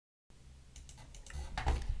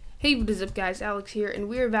Hey, what is up guys, Alex here, and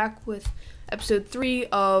we are back with episode 3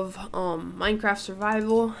 of Minecraft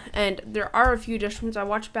Survival, and there are a few adjustments. I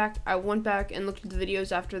went back and looked at the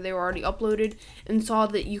videos after they were already uploaded, and saw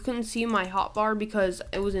that you couldn't see my hotbar because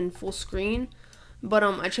it was in full screen, but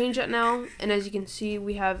I changed that now, and as you can see,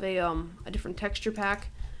 we have a different texture pack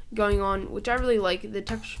going on, which I really like. The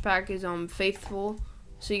texture pack is Faithful,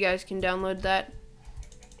 so you guys can download that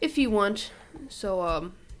if you want.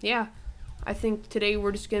 So yeah, I think today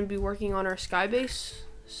we're just going to be working on our sky base,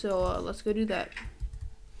 so let's go do that.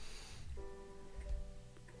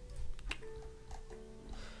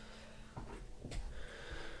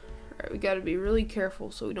 Alright, we got to be really careful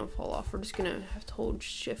so we don't fall off. We're just going to have to hold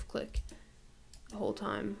shift click the whole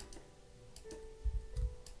time.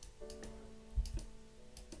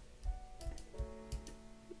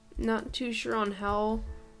 Not too sure on how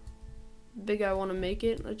big I want to make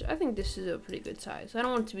it. I think this is a pretty good size. I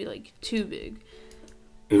don't want it to be like too big.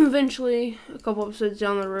 Eventually, a couple episodes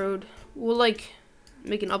down the road, we'll like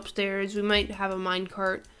make an upstairs. We might have a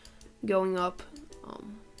minecart going up.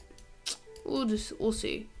 We'll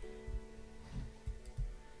see.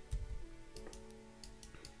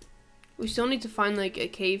 We still need to find like a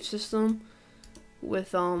cave system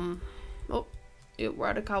with oh yeah, we're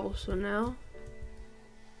out of cobblestone now.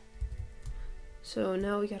 So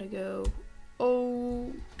now we gotta go.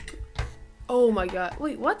 Oh my god.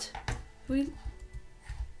 Wait, what?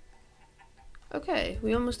 Okay,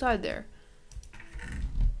 we almost died there.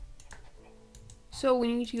 So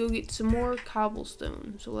we need to go get some more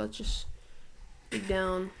cobblestone. So let's just dig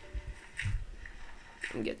down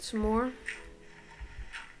and get some more.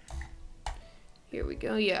 Here we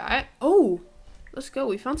go. Yeah, let's go.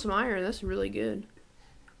 We found some iron. That's really good.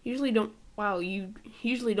 You usually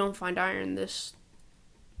don't find iron this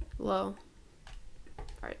low.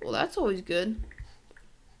 Alright, well that's always good.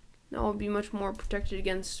 Now we'll be much more protected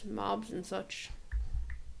against mobs and such.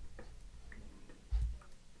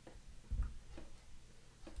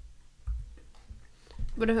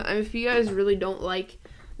 But if you guys really don't like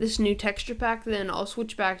this new texture pack, then I'll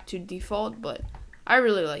switch back to default, but I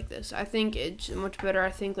really like this. I think it's much better.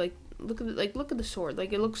 I think look at the sword.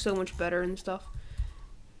 Like, it looks so much better and stuff.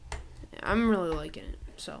 I'm really liking it.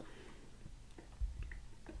 So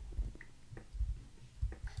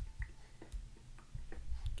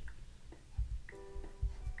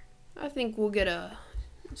I think we'll get a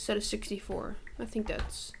set of 64. I think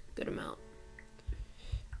that's a good amount.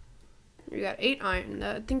 We got 8 iron.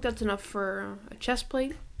 I think that's enough for a chest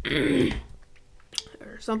plate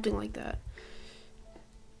or something like that.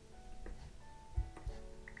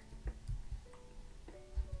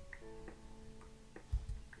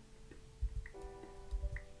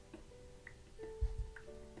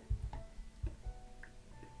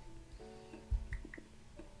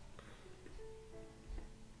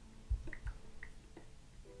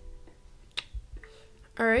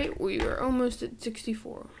 Alright, we are almost at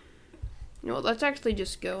 64. You know what, let's actually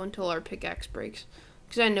just go until our pickaxe breaks,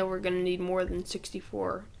 because I know we're going to need more than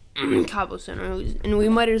 64 cobblestone, and we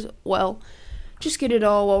might as well just get it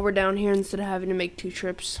all while we're down here instead of having to make 2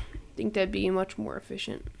 trips. I think that'd be much more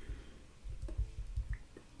efficient.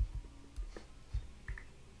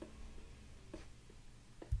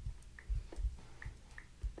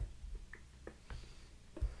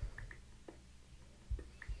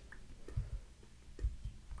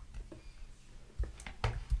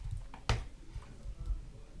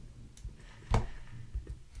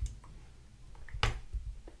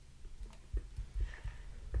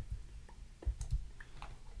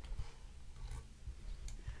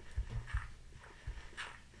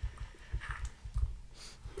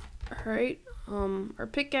 Alright, our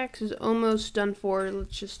pickaxe is almost done for.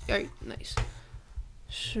 Alright, nice.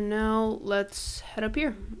 So now let's head up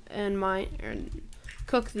here and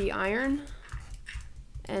cook the iron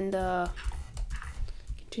and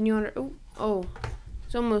continue on. Oh,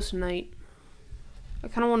 it's almost night. I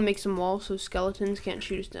kind of want to make some walls so skeletons can't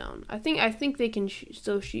shoot us down. I think they can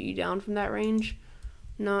still shoot you down from that range.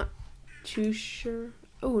 Not too sure.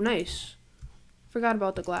 Oh, nice. Forgot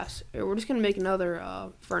about the glass. We're just gonna make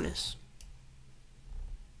another furnace.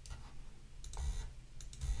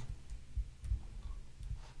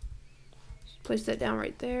 Just place that down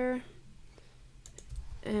right there,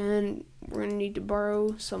 and we're gonna need to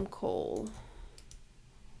borrow some coal.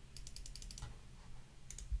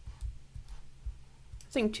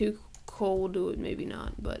 I think 2 coal will do it, maybe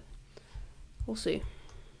not, but we'll see.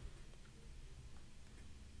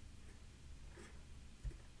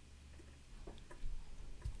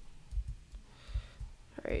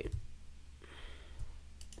 Alright.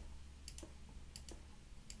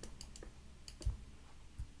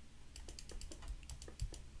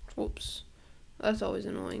 Whoops. That's always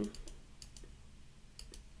annoying.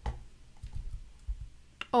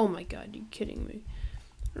 Oh my god, you kidding me?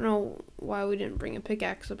 I don't know why we didn't bring a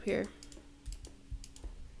pickaxe up here.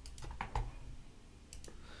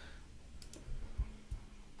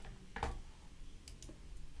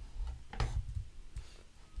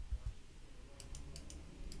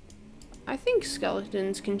 I think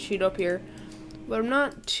skeletons can shoot up here, but I'm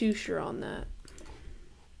not too sure on that.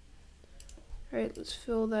 Alright, let's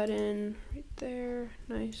fill that in right there.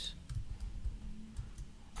 Nice.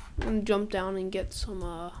 I'm gonna jump down and get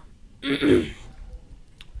some, Here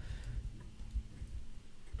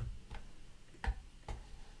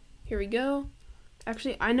we go.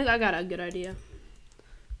 Actually, I got a good idea.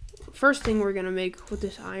 First thing we're gonna make with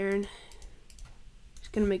this iron is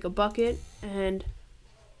gonna make a bucket, and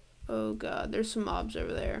oh god, there's some mobs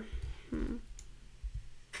over there.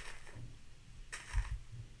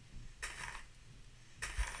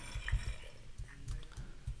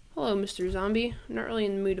 Hello, Mr. Zombie. I'm not really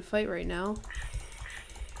in the mood to fight right now,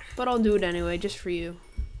 but I'll do it anyway, just for you.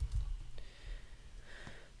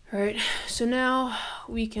 Alright, so now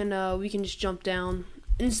we can just jump down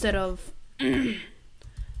instead of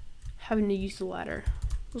having to use the ladder.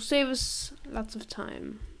 It'll save us lots of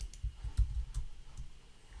time.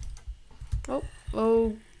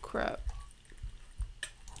 Oh crap.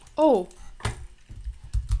 Oh!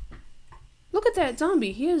 Look at that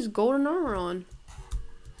zombie, he has golden armor on.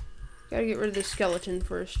 Gotta get rid of the skeleton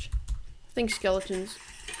first. I think skeletons.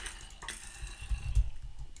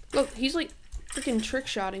 Look, he's like freaking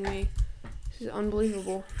trick-shotting me. This is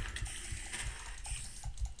unbelievable.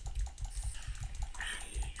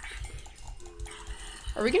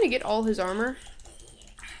 Are we gonna get all his armor?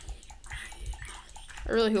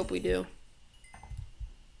 I really hope we do.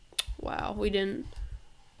 Wow, we didn't.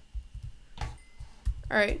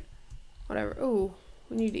 Alright. Whatever. Oh,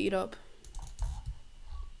 we need to eat up.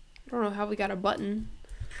 I don't know how we got a button.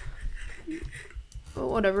 But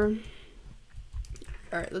whatever.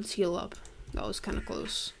 Alright, let's heal up. That was kind of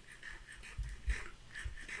close.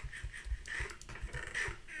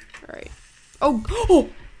 Alright. Oh! Oh!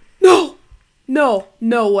 No! No!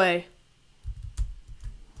 No way.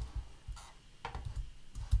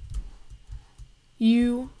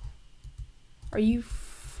 Are you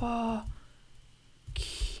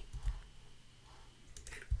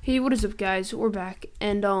Hey, what is up, guys? We're back,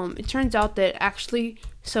 and it turns out that actually,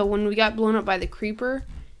 so when we got blown up by the creeper,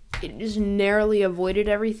 it just narrowly avoided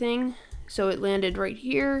everything, so it landed right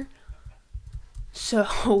here.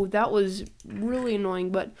 So that was really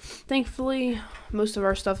annoying, but thankfully most of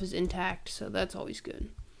our stuff is intact, so that's always good.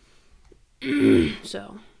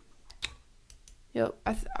 So, yep.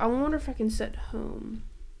 I wonder if I can set home.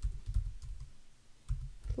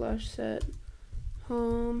 / set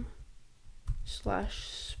home /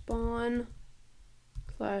 spawn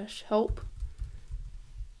 / help.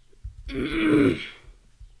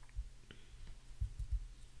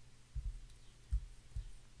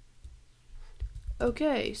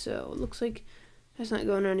 Okay, so it looks like that's not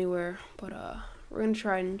going anywhere, but we're gonna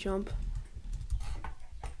try and jump.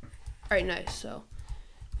 Alright, nice. So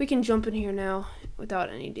we can jump in here now without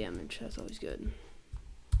any damage. That's always good.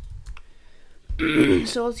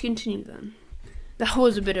 So let's continue then. That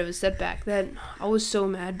was a bit of a setback. That I was so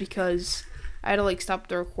mad because I had to like stop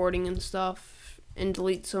the recording and stuff and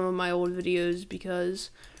delete some of my old videos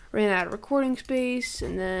because I ran out of recording space,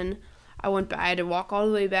 and then I had to walk all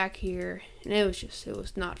the way back here, and it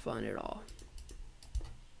was not fun at all.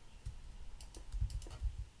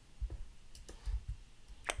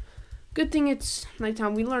 Good thing it's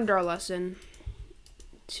nighttime. We learned our lesson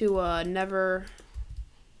to never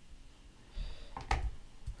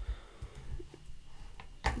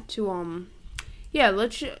at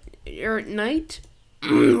night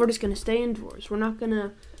we're just gonna stay indoors. We're not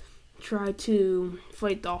gonna try to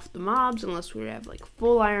fight off the mobs unless we have like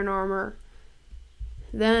full iron armor.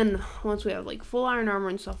 Then once we have like full iron armor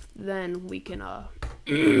and stuff, then we can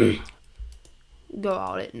go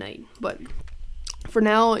out at night. But for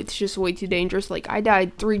now, it's just way too dangerous. Like, I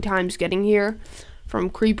died 3 times getting here from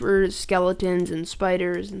creepers, skeletons, and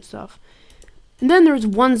spiders and stuff. And then there was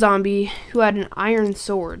one zombie who had an iron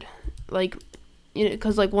sword. Like, you know,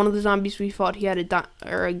 because like one of the zombies we fought, he had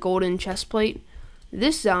a golden chest plate.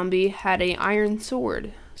 This zombie had an iron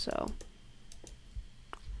sword, so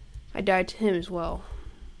I died to him as well.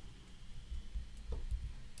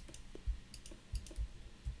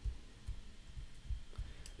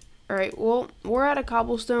 Alright, well, we're at a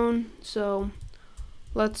cobblestone, so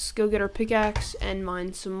let's go get our pickaxe and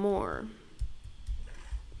mine some more.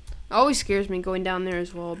 It always scares me going down there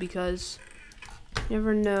as well, because you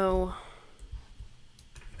never know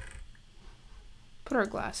put our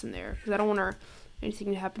glass in there because I don't want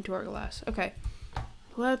anything to happen to our glass. Okay,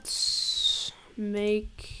 let's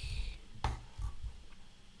make.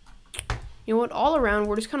 You know what? All around,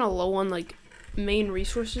 we're just kind of low on like main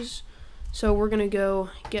resources, so we're gonna go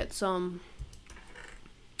get some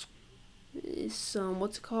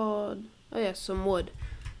what's it called? Oh yeah, some wood.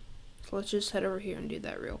 So let's just head over here and do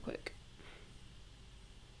that real quick.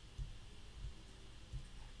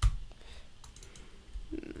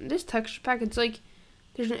 This texture pack, it's like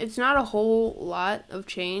it's not a whole lot of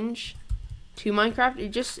change to Minecraft.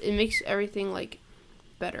 It makes everything like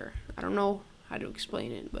better. I don't know how to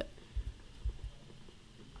explain it, but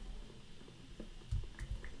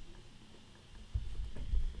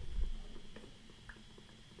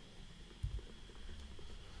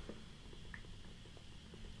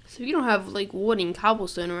so if you don't have like wood and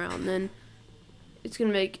cobblestone around, then it's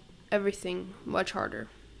gonna make everything much harder.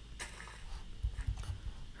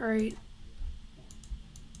 Alright.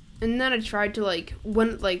 And then I tried to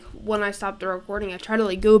when I stopped the recording, I tried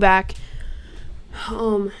to go back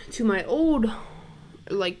to my old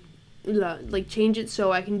change it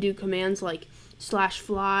so I can do commands like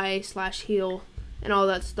 /fly, /heal, and all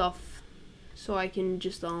that stuff. So I can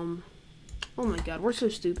just oh my god, we're so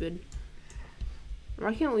stupid.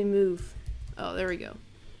 Why can't we move? Oh, there we go.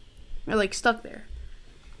 We're stuck there.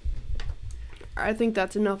 I think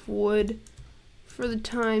that's enough wood for the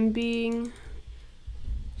time being.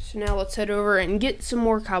 So now let's head over and get some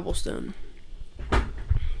more cobblestone.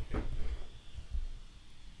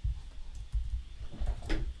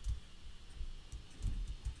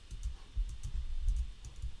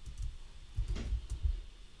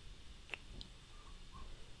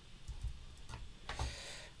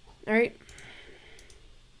 Alright.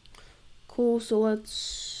 Cool, so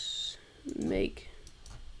let's make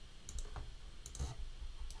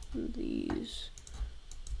these.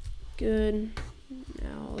 Good.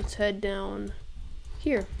 Now let's head down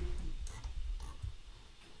here.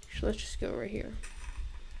 So let's just go right here.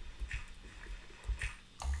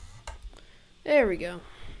 There we go.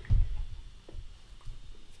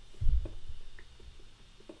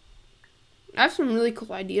 I have some really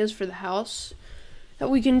cool ideas for the house that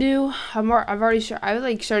we can do. I've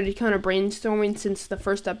started kind of brainstorming since the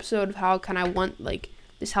first episode of how kind of want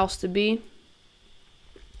this house to be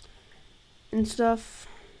and stuff.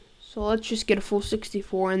 So let's just get a full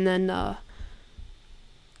 64 and then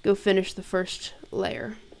go finish the first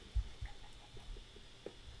layer.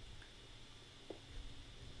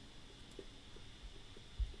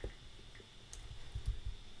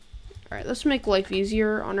 Alright, let's make life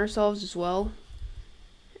easier on ourselves as well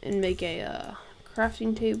and make a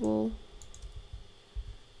crafting table.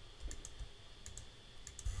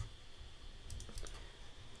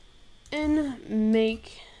 And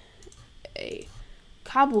make a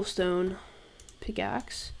cobblestone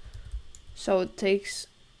pickaxe so it takes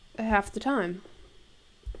half the time.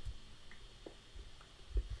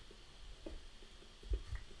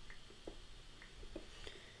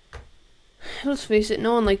 Let's face it,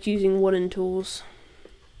 no one likes using wooden tools.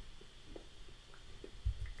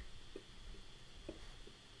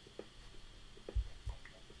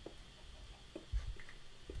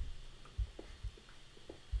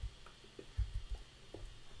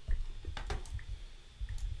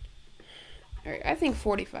 Alright, I think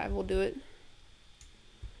 45 will do it.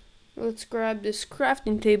 Let's grab this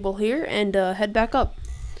crafting table here and head back up.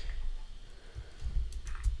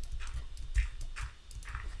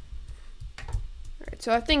 Alright,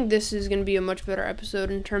 so I think this is going to be a much better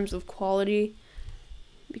episode in terms of quality,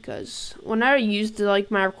 because when I used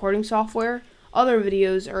my recording software, other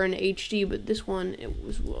videos are in HD, but this one it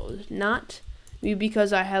was not. Maybe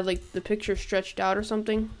because I had the picture stretched out or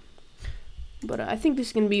something. But I think this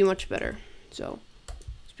is going to be much better. So,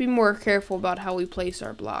 let's be more careful about how we place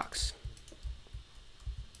our blocks.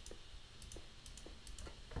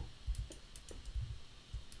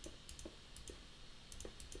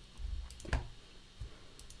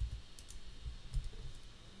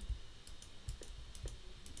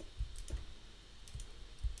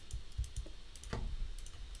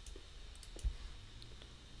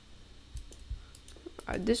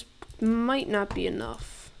 This might not be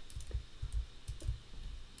enough.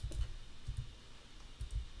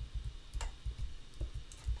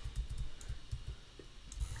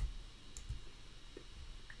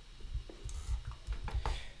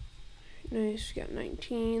 Nice, got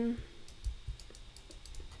 19.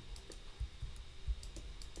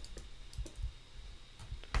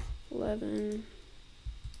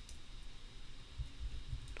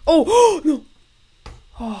 Oh no!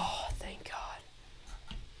 Oh, thank God.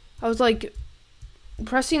 I was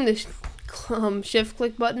pressing the shift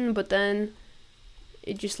click button, but then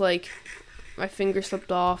it just like my finger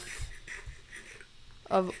slipped off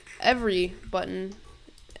of every button,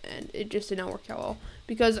 and it just did not work out well.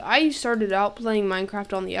 Because I started out playing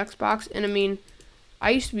Minecraft on the Xbox, and I mean, I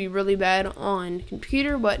used to be really bad on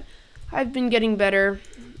computer, but I've been getting better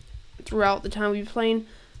throughout the time we've been playing.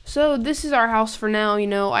 So this is our house for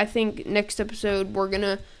now. I think next episode we're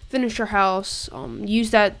gonna finish our house,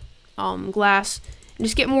 use that glass, and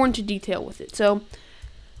just get more into detail with it. So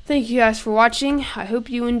thank you guys for watching. I hope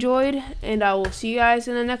you enjoyed, and I will see you guys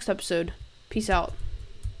in the next episode. Peace out.